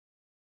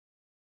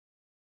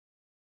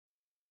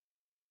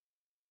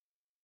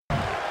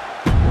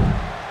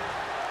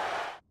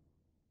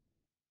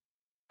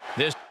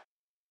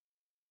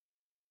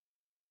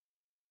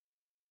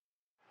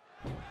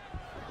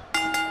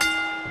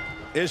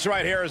This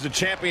right here is a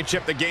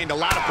championship that gained a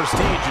lot of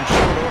prestige in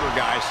short order,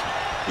 guys.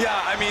 Yeah,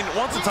 I mean,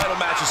 once a title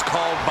match is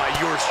called by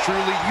yours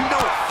truly, you know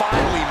it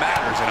finally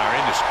matters in our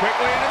industry.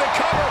 Quickly into the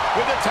cover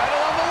with the title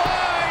on the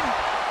line.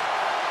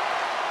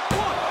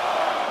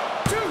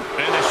 1, 2.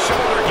 And the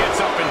shoulder gets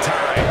up in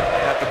time.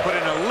 Have to put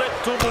in a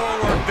little more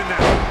work than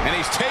that. And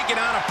he's taking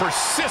on a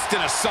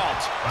persistent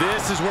assault.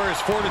 This is where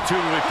his fortitude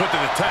will be put to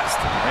the test.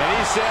 And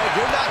he said,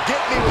 "You're not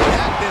getting me with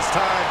that this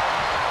time."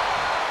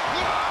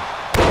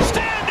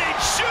 Standing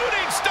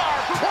shooting star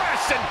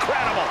press,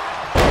 incredible.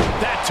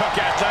 That took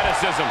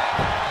athleticism.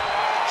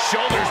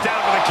 Shoulders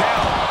down for the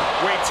count.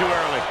 Way too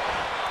early.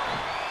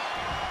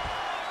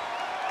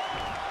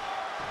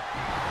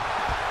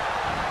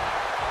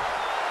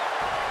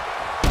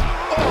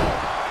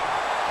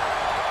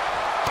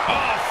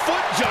 Oh,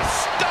 foot just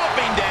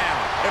stomping down.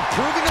 And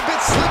proving a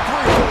bit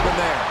slippery for them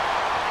there.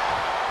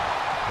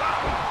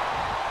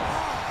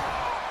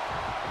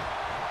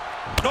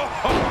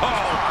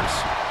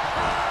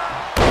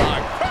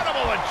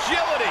 Incredible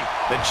agility.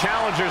 The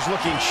challenger's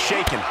looking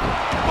shaken.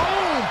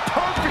 Boom!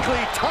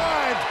 Perfectly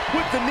timed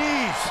with the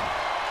knees.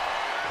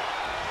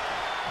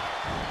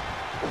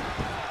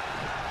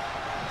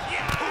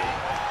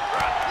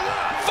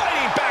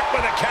 Fighting back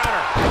with a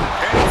counter.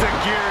 And it's a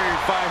gear he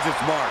finds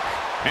its mark.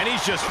 And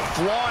he's just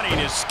flaunting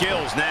his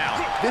skills now.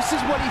 This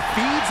is what he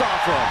feeds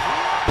off of.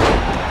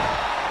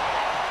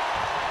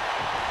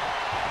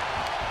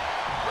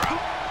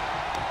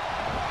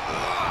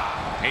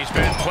 He's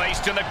been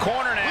placed in the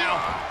corner now.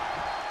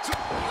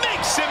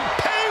 Makes him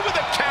pay with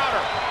a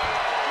counter.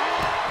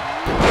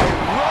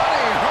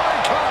 Running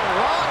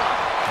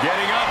hurricanrana.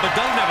 Getting up, but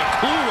doesn't have a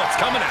clue what's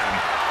coming at him.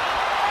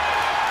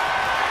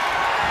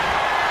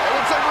 It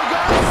looks like we're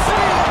going to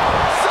see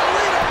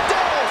Salida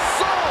del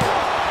Sol.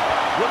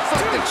 Looks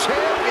like the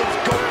champ is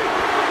going.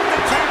 The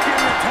champion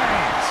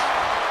retains.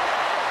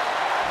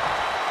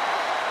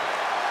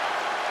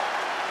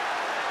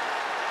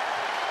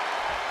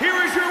 Here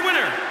is your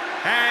winner,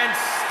 and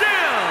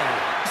still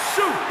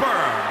Super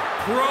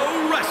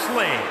Pro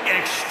Wrestling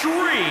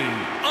Extreme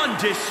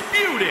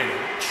Undisputed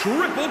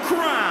Triple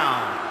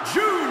Crown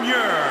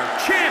Junior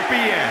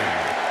Champion,